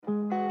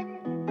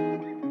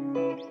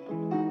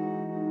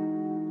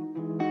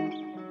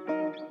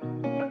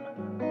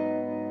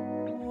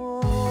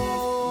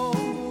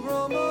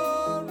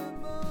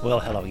Well,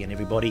 hello again,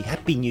 everybody.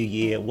 Happy New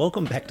Year.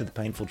 Welcome back to The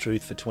Painful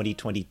Truth for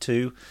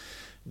 2022.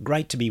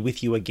 Great to be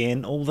with you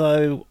again,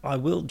 although I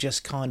will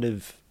just kind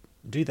of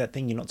do that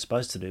thing you're not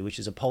supposed to do, which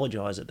is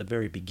apologise at the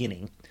very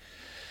beginning,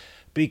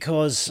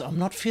 because I'm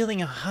not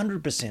feeling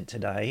 100%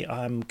 today.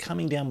 I'm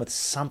coming down with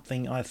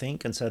something, I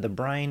think, and so the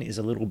brain is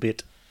a little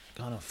bit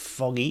kind of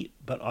foggy,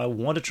 but I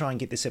want to try and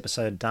get this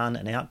episode done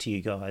and out to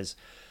you guys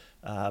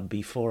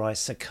before I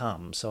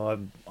succumb.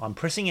 So I'm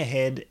pressing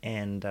ahead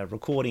and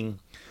recording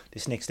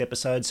this next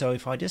episode. So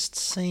if I just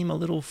seem a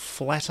little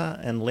flatter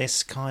and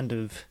less kind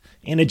of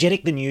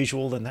energetic than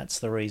usual, then that's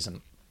the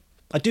reason.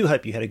 I do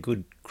hope you had a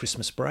good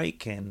Christmas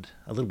break and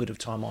a little bit of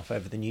time off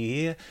over the new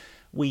year.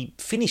 We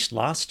finished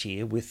last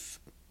year with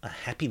a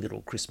happy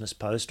little Christmas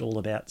post all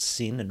about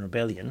sin and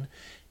rebellion.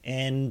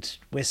 And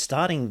we're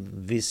starting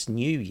this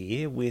new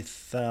year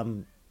with,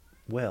 the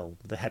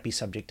happy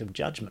subject of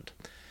judgment.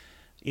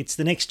 It's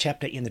the next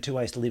chapter in the Two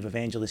Ways to Live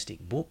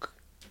evangelistic book.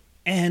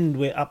 And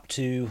we're up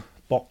to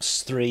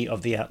box 3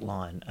 of the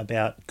outline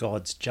about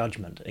God's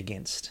judgment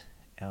against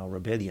our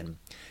rebellion.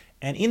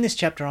 And in this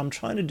chapter, I'm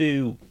trying to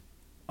do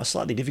a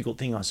slightly difficult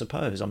thing, I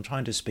suppose. I'm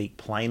trying to speak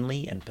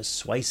plainly and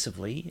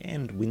persuasively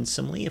and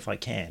winsomely, if I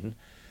can,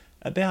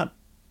 about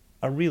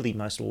a really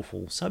most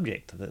awful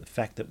subject, the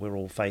fact that we're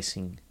all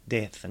facing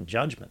death and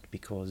judgment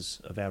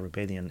because of our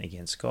rebellion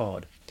against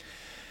God.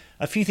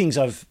 A few things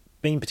I've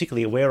been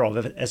particularly aware of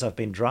as I've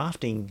been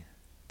drafting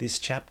this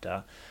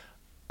chapter.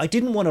 I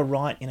didn't want to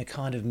write in a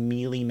kind of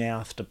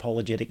mealy-mouthed,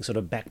 apologetic, sort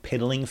of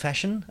backpedaling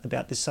fashion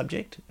about this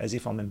subject, as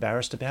if I'm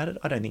embarrassed about it.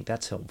 I don't think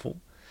that's helpful.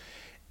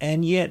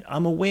 And yet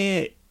I'm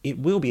aware it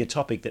will be a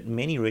topic that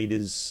many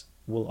readers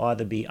will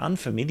either be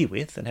unfamiliar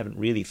with and haven't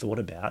really thought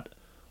about,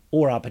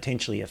 or are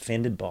potentially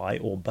offended by,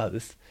 or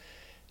both.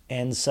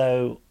 And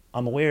so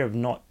I'm aware of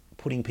not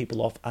putting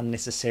people off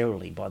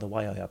unnecessarily by the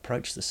way I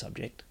approach the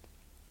subject.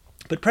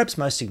 But perhaps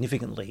most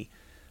significantly,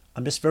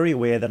 I'm just very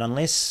aware that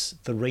unless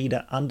the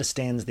reader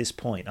understands this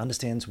point,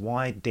 understands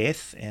why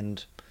death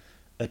and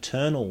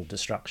eternal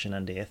destruction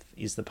and death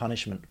is the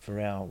punishment for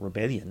our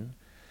rebellion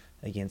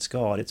against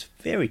God, it's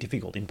very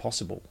difficult,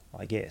 impossible,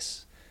 I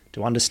guess,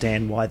 to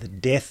understand why the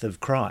death of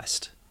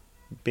Christ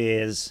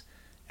bears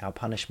our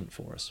punishment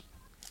for us.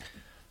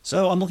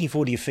 So I'm looking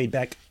forward to your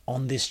feedback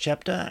on this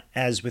chapter.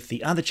 As with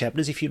the other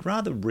chapters, if you'd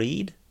rather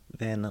read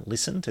than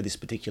listen to this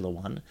particular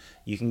one,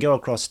 you can go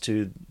across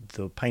to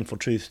the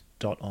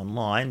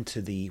painfultruth.online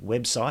to the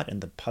website and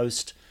the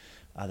post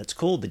that's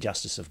called The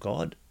Justice of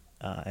God,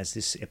 as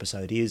this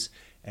episode is,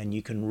 and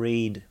you can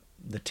read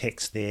the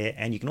text there,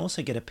 and you can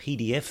also get a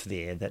PDF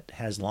there that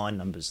has line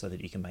numbers so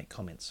that you can make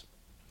comments.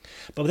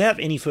 But without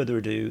any further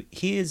ado,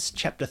 here's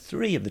chapter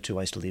 3 of the Two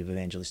Ways to Live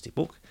evangelistic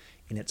book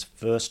in its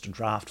first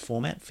draft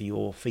format for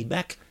your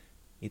feedback.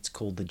 It's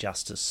called The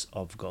Justice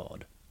of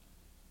God.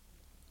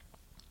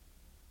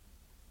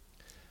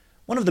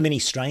 One of the many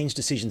strange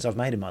decisions I've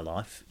made in my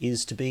life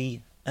is to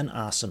be an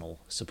Arsenal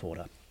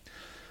supporter.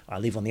 I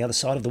live on the other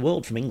side of the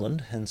world from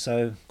England, and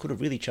so could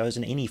have really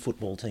chosen any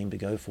football team to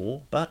go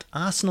for, but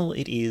Arsenal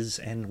it is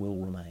and will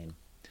remain.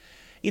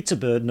 It's a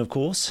burden, of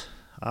course,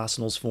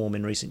 Arsenal's form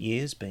in recent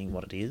years being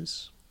what it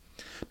is.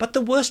 But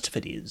the worst of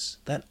it is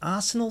that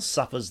Arsenal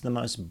suffers the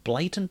most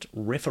blatant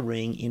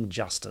refereeing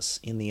injustice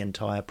in the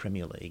entire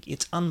Premier League.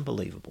 It's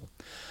unbelievable.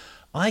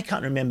 I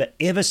can't remember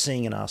ever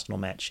seeing an Arsenal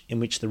match in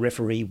which the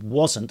referee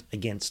wasn't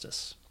against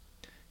us.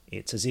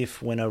 It's as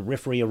if when a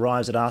referee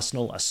arrives at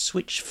Arsenal, a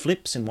switch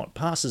flips in what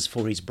passes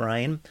for his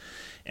brain,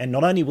 and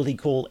not only will he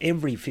call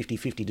every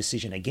 50-50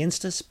 decision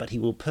against us, but he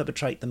will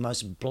perpetrate the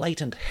most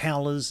blatant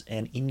howlers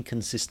and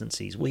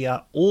inconsistencies. We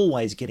are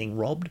always getting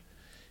robbed,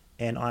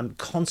 and I'm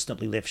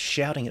constantly left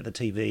shouting at the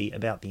TV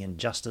about the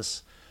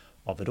injustice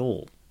of it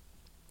all.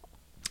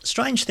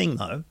 Strange thing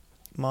though,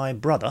 my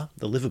brother,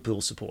 the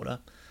Liverpool supporter,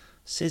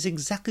 says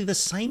exactly the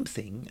same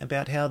thing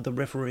about how the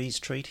referees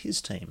treat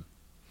his team.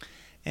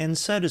 And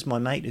so does my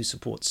mate who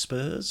supports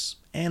Spurs,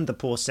 and the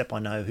poor sap I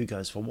know who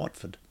goes for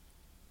Watford.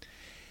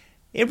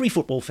 Every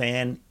football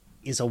fan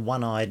is a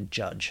one-eyed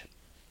judge.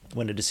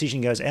 When a decision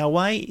goes our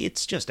way,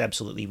 it's just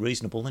absolutely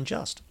reasonable and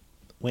just.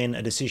 When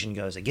a decision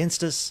goes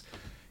against us,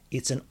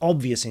 it's an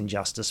obvious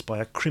injustice by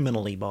a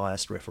criminally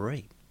biased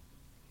referee.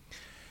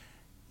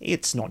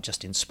 It's not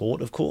just in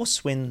sport, of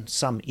course. When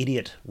some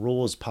idiot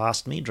roars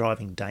past me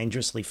driving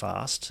dangerously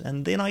fast,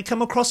 and then I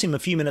come across him a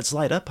few minutes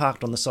later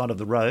parked on the side of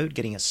the road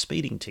getting a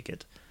speeding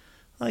ticket,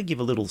 I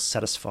give a little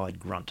satisfied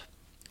grunt.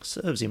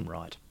 Serves him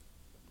right.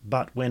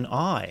 But when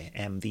I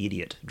am the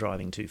idiot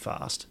driving too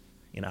fast,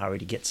 in a hurry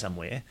to get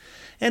somewhere,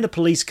 and a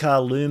police car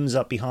looms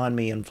up behind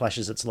me and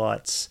flashes its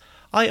lights,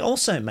 I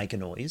also make a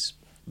noise,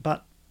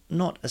 but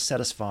not a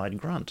satisfied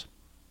grunt.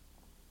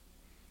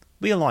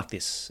 We are like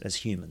this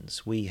as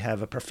humans. We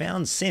have a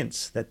profound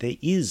sense that there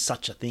is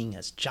such a thing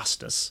as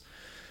justice,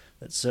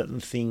 that certain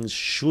things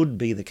should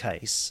be the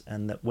case,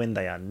 and that when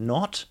they are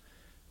not,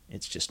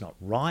 it's just not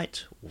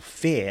right or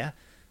fair,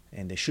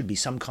 and there should be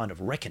some kind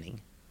of reckoning.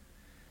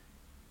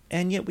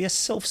 And yet we are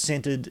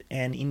self-centered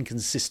and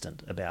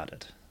inconsistent about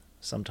it.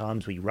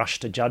 Sometimes we rush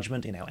to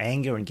judgment in our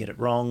anger and get it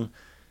wrong.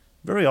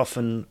 Very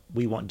often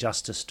we want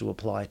justice to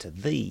apply to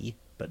thee,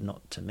 but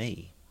not to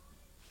me.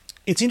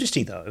 It's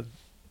interesting, though,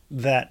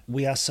 that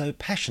we are so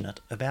passionate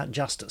about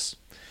justice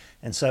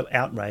and so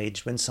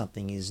outraged when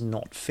something is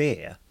not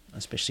fair,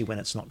 especially when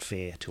it's not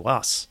fair to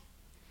us.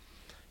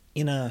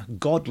 In a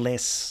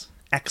godless,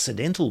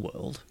 accidental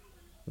world,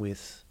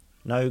 with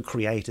no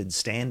created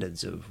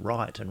standards of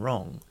right and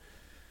wrong,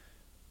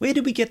 where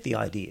did we get the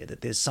idea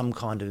that there's some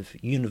kind of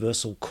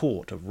universal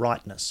court of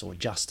rightness or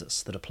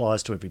justice that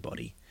applies to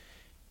everybody,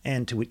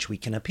 and to which we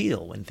can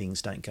appeal when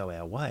things don't go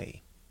our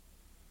way?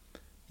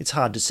 It's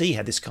hard to see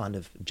how this kind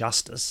of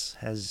justice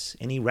has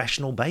any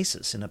rational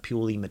basis in a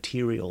purely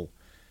material,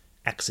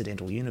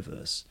 accidental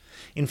universe.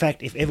 In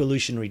fact, if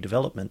evolutionary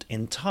development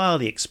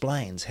entirely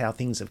explains how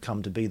things have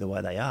come to be the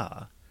way they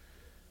are,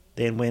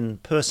 then when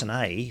person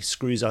A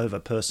screws over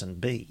person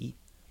B,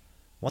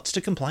 what's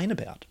to complain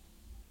about?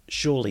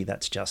 Surely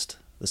that's just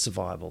the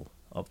survival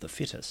of the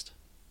fittest.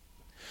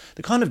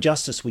 The kind of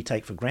justice we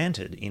take for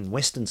granted in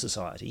Western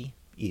society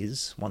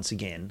is, once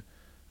again,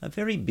 a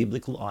very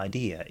biblical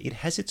idea. It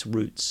has its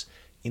roots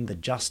in the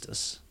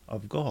justice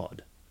of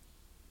God.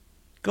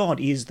 God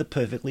is the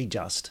perfectly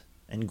just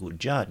and good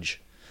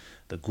judge.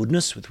 The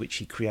goodness with which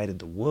he created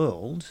the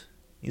world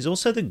is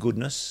also the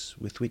goodness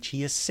with which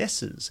he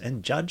assesses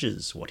and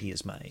judges what he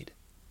has made,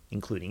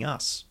 including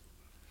us.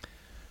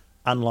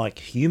 Unlike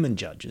human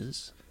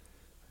judges,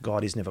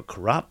 God is never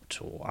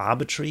corrupt or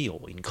arbitrary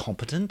or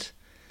incompetent.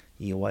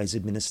 He always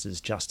administers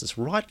justice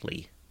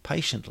rightly,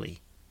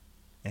 patiently,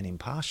 and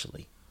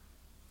impartially.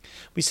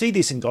 We see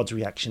this in God's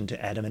reaction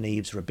to Adam and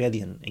Eve's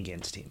rebellion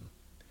against him.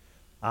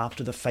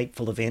 After the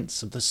fateful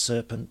events of the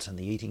serpent and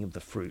the eating of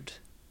the fruit,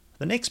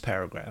 the next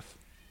paragraph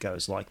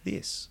goes like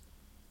this.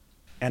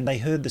 And they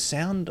heard the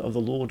sound of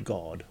the Lord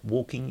God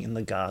walking in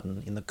the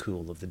garden in the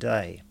cool of the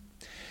day.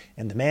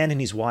 And the man and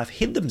his wife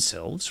hid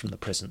themselves from the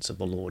presence of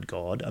the Lord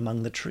God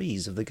among the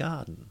trees of the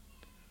garden.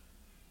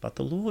 But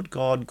the Lord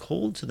God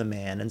called to the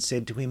man and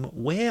said to him,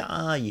 Where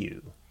are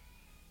you?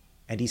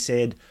 And he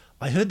said,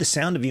 I heard the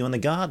sound of you in the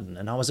garden,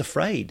 and I was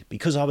afraid,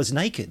 because I was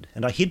naked,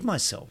 and I hid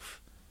myself.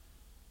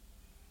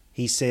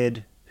 He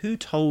said, Who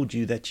told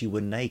you that you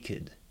were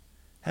naked?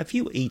 Have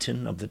you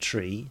eaten of the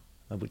tree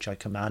of which I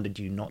commanded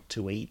you not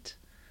to eat?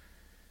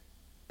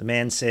 The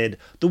man said,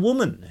 The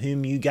woman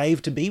whom you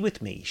gave to be with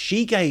me,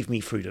 she gave me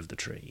fruit of the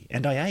tree,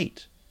 and I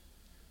ate.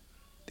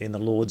 Then the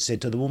Lord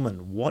said to the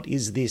woman, What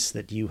is this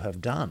that you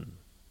have done?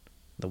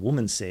 The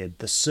woman said,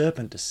 The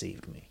serpent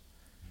deceived me,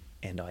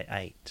 and I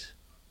ate.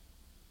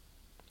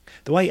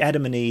 The way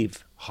Adam and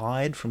Eve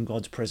hide from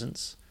God's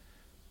presence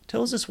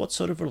tells us what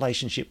sort of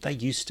relationship they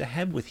used to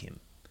have with him,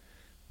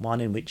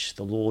 one in which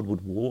the Lord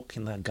would walk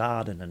in the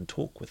garden and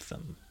talk with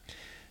them.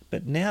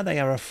 But now they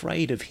are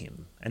afraid of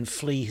him and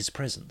flee his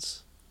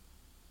presence.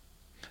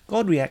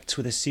 God reacts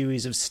with a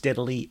series of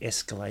steadily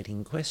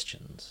escalating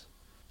questions.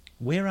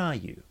 Where are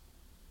you?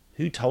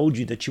 Who told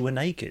you that you were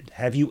naked?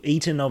 Have you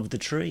eaten of the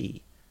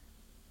tree?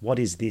 What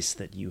is this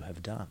that you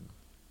have done?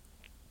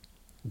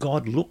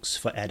 God looks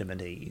for Adam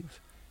and Eve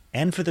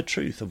and for the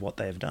truth of what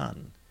they have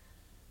done.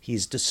 He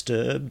is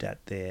disturbed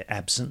at their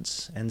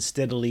absence and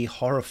steadily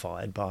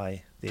horrified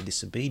by their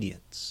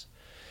disobedience.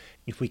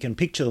 If we can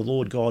picture the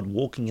Lord God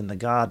walking in the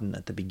garden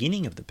at the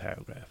beginning of the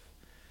paragraph,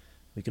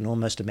 we can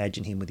almost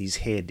imagine him with his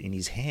head in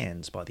his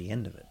hands by the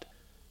end of it.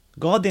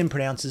 God then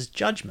pronounces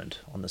judgment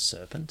on the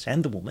serpent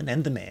and the woman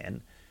and the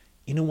man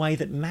in a way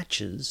that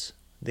matches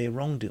their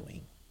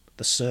wrongdoing.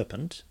 The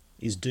serpent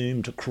is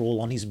doomed to crawl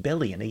on his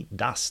belly and eat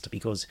dust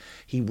because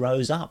he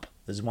rose up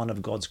as one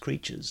of God's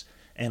creatures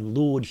and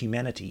lured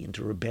humanity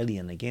into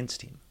rebellion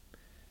against him.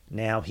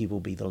 Now he will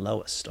be the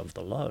lowest of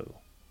the low.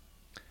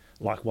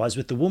 Likewise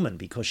with the woman,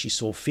 because she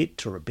saw fit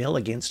to rebel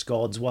against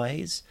God's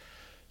ways,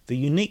 the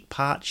unique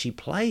part she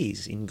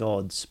plays in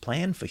God's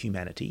plan for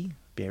humanity,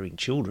 bearing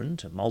children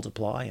to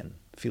multiply and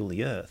fill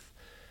the earth,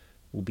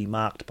 will be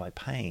marked by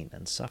pain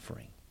and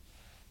suffering.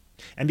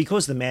 And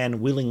because the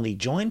man willingly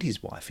joined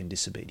his wife in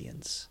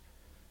disobedience,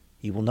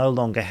 he will no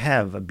longer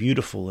have a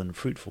beautiful and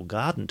fruitful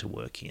garden to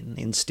work in.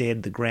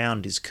 Instead, the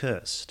ground is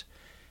cursed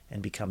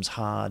and becomes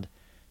hard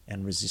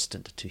and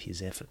resistant to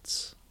his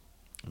efforts.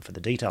 And for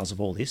the details of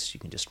all this, you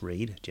can just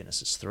read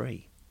Genesis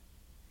 3.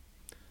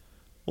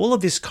 All of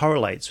this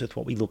correlates with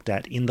what we looked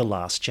at in the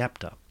last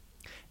chapter.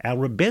 Our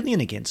rebellion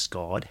against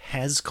God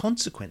has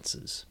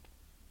consequences.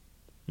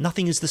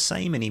 Nothing is the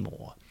same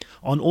anymore.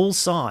 On all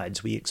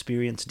sides, we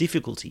experience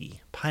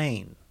difficulty,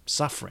 pain,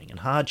 suffering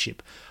and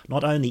hardship,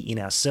 not only in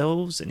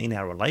ourselves and in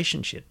our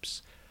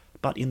relationships,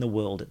 but in the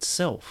world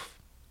itself.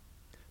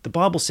 The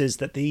Bible says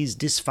that these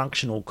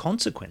dysfunctional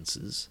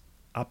consequences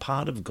are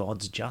part of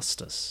God's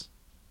justice.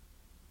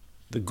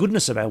 The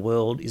goodness of our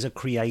world is a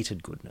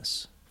created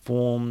goodness,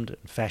 formed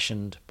and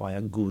fashioned by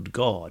a good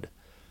God.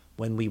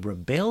 When we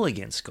rebel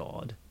against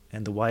God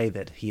and the way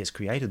that he has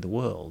created the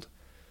world,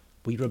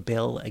 we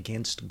rebel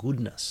against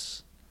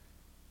goodness.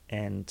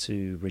 And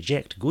to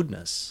reject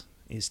goodness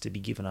is to be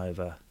given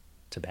over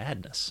to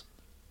badness.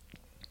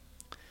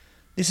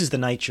 This is the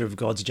nature of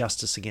God's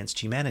justice against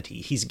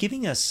humanity. He's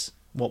giving us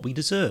what we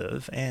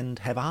deserve and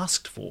have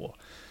asked for.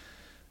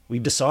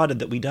 We've decided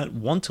that we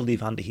don't want to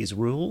live under his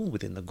rule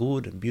within the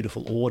good and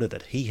beautiful order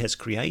that he has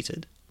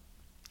created.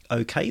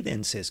 Okay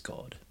then, says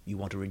God, you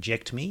want to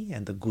reject me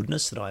and the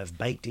goodness that I have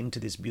baked into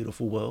this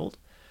beautiful world?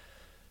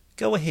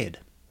 Go ahead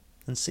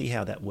and see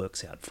how that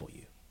works out for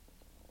you.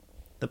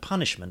 The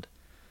punishment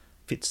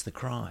fits the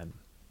crime.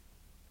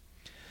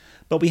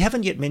 But we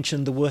haven't yet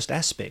mentioned the worst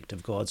aspect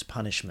of God's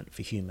punishment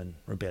for human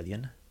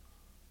rebellion.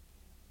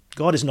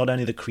 God is not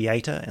only the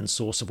creator and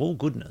source of all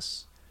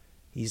goodness,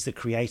 he is the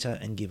creator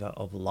and giver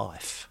of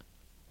life.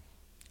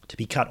 To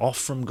be cut off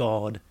from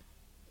God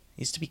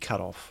is to be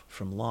cut off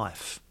from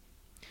life.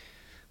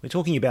 We're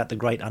talking about the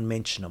great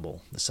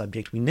unmentionable, the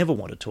subject we never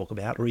want to talk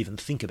about or even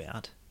think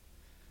about,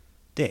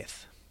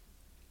 death.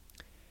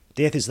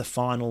 Death is the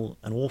final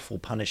and awful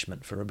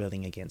punishment for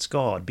rebelling against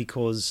God,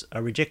 because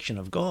a rejection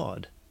of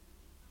God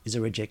is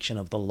a rejection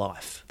of the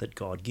life that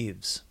God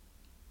gives,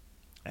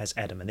 as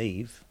Adam and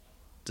Eve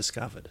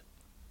discovered.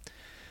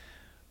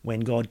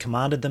 When God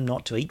commanded them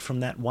not to eat from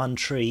that one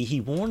tree,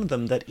 he warned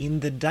them that in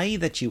the day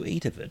that you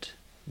eat of it,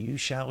 you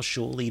shall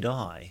surely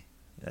die.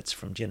 That's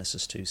from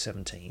Genesis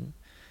 2:17.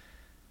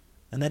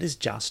 And that is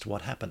just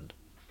what happened.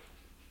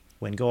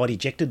 When God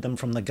ejected them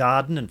from the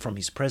garden and from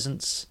his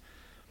presence,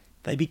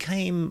 they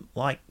became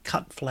like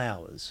cut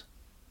flowers,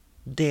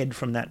 dead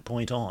from that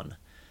point on,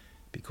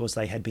 because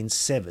they had been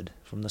severed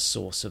from the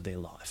source of their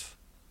life.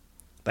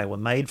 They were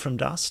made from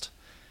dust,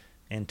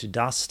 and to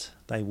dust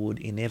they would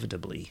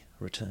inevitably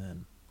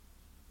return.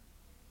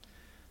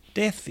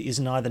 Death is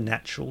neither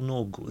natural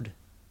nor good.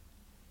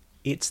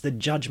 It's the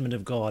judgment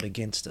of God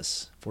against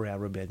us for our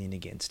rebellion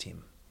against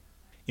him.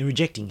 In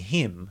rejecting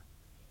him,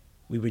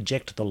 we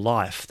reject the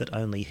life that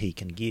only he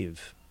can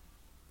give.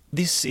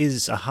 This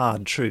is a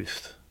hard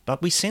truth,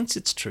 but we sense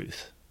its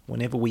truth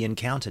whenever we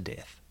encounter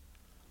death.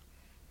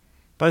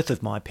 Both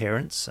of my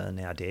parents are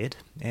now dead,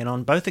 and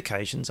on both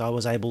occasions I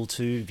was able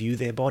to view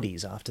their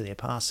bodies after their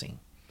passing.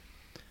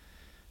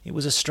 It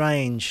was a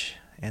strange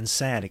and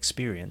sad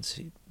experience.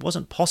 It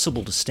wasn't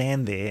possible to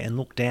stand there and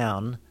look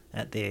down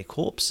at their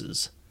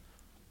corpses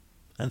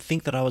and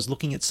think that I was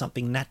looking at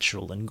something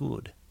natural and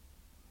good.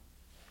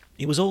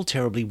 It was all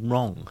terribly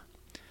wrong.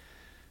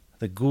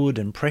 The good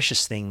and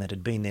precious thing that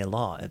had been their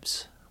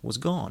lives was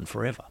gone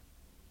forever.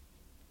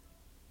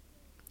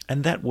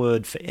 And that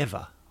word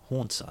forever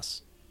haunts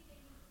us.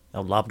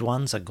 Our loved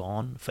ones are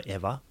gone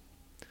forever.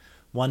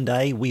 One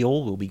day we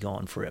all will be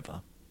gone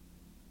forever.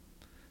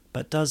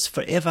 But does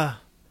forever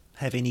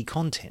have any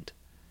content?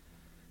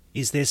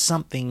 Is there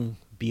something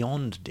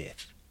beyond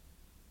death?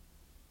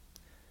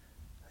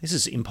 This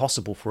is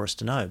impossible for us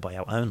to know by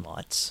our own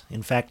lights.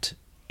 In fact,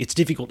 it's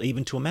difficult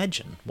even to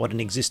imagine what an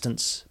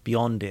existence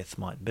beyond death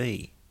might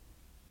be.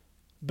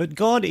 But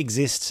God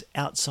exists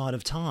outside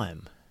of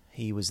time.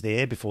 He was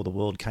there before the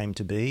world came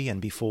to be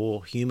and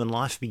before human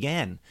life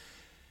began.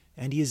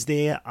 And he is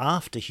there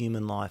after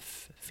human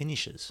life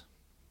finishes.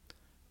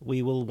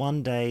 We will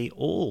one day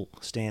all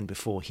stand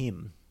before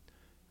him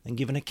and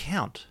give an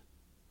account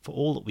for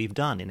all that we've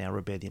done in our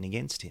rebellion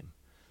against him,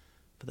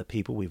 for the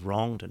people we've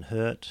wronged and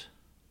hurt,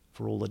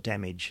 for all the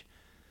damage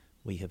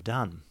we have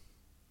done.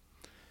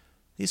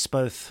 This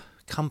both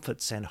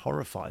comforts and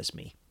horrifies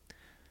me.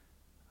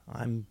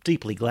 I'm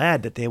deeply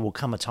glad that there will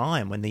come a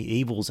time when the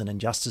evils and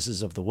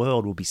injustices of the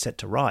world will be set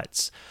to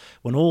rights,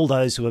 when all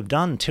those who have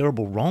done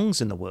terrible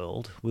wrongs in the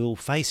world will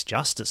face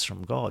justice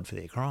from God for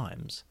their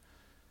crimes.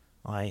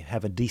 I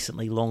have a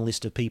decently long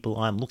list of people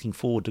I'm looking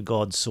forward to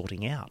God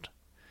sorting out.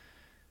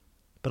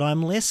 But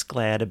I'm less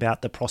glad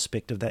about the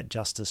prospect of that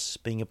justice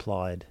being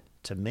applied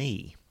to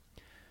me.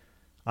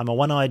 I'm a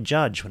one-eyed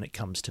judge when it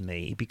comes to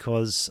me,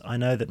 because I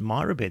know that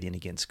my rebellion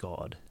against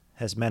God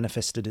has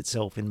manifested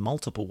itself in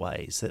multiple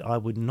ways that I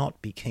would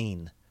not be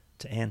keen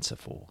to answer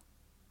for.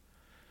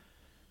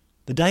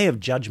 The day of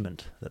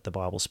judgment that the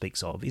Bible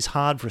speaks of is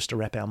hard for us to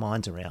wrap our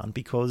minds around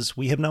because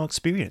we have no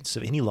experience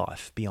of any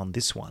life beyond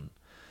this one.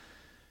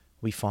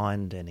 We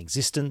find an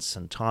existence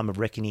and time of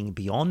reckoning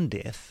beyond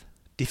death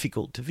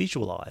difficult to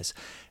visualize,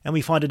 and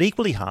we find it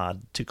equally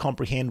hard to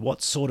comprehend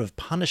what sort of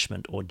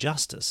punishment or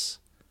justice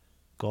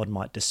God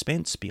might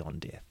dispense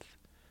beyond death.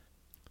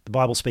 The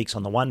Bible speaks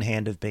on the one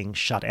hand of being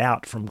shut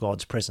out from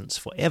God's presence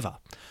forever,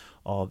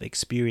 of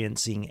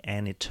experiencing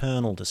an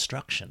eternal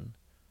destruction.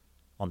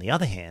 On the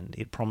other hand,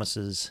 it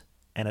promises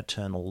an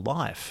eternal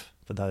life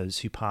for those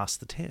who pass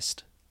the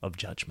test of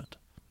judgment.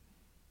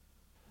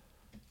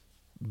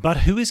 But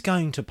who is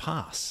going to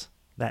pass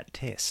that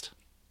test?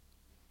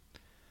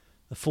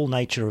 The full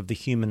nature of the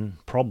human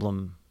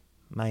problem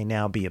may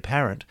now be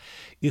apparent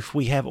if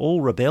we have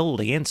all rebelled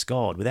against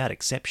God without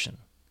exception.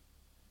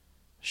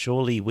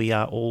 Surely we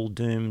are all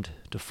doomed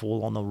to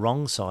fall on the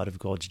wrong side of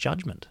God's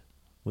judgment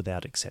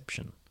without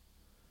exception.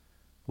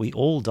 We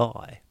all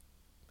die,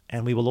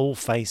 and we will all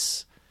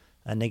face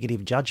a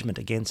negative judgment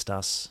against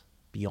us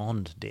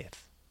beyond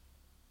death.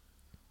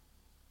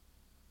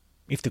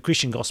 If the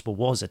Christian gospel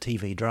was a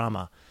TV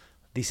drama,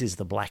 this is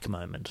the black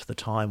moment, the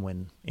time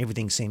when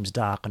everything seems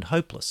dark and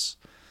hopeless.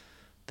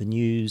 The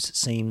news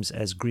seems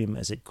as grim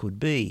as it could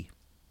be.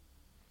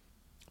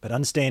 But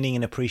understanding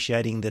and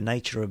appreciating the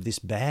nature of this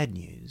bad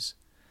news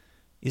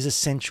is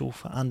essential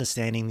for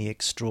understanding the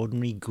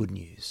extraordinary good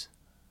news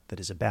that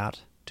is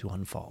about to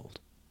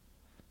unfold.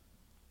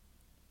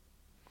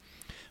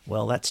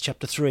 Well, that's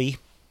chapter 3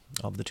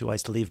 of the Two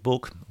Ways to Live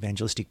book,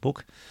 evangelistic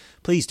book.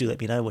 Please do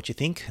let me know what you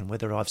think and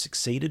whether I've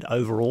succeeded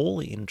overall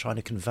in trying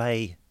to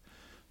convey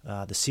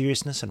the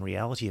seriousness and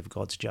reality of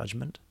God's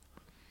judgment,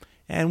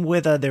 and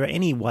whether there are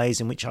any ways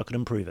in which I could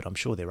improve it. I'm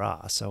sure there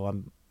are. So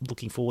I'm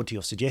looking forward to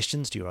your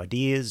suggestions, to your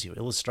ideas, your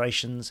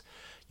illustrations,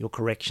 your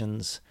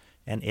corrections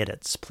and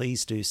edits.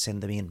 Please do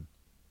send them in.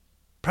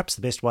 Perhaps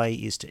the best way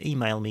is to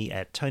email me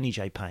at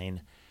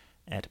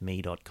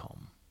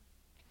tonyjpayne@me.com.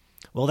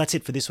 Well, that's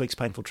it for this week's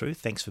Painful Truth.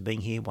 Thanks for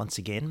being here once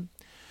again.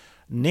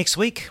 Next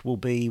week will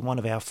be one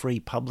of our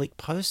free public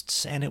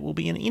posts, and it will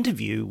be an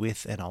interview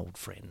with an old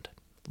friend.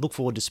 Look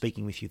forward to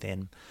speaking with you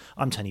then.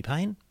 I'm Tony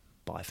Payne.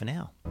 Bye for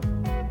now.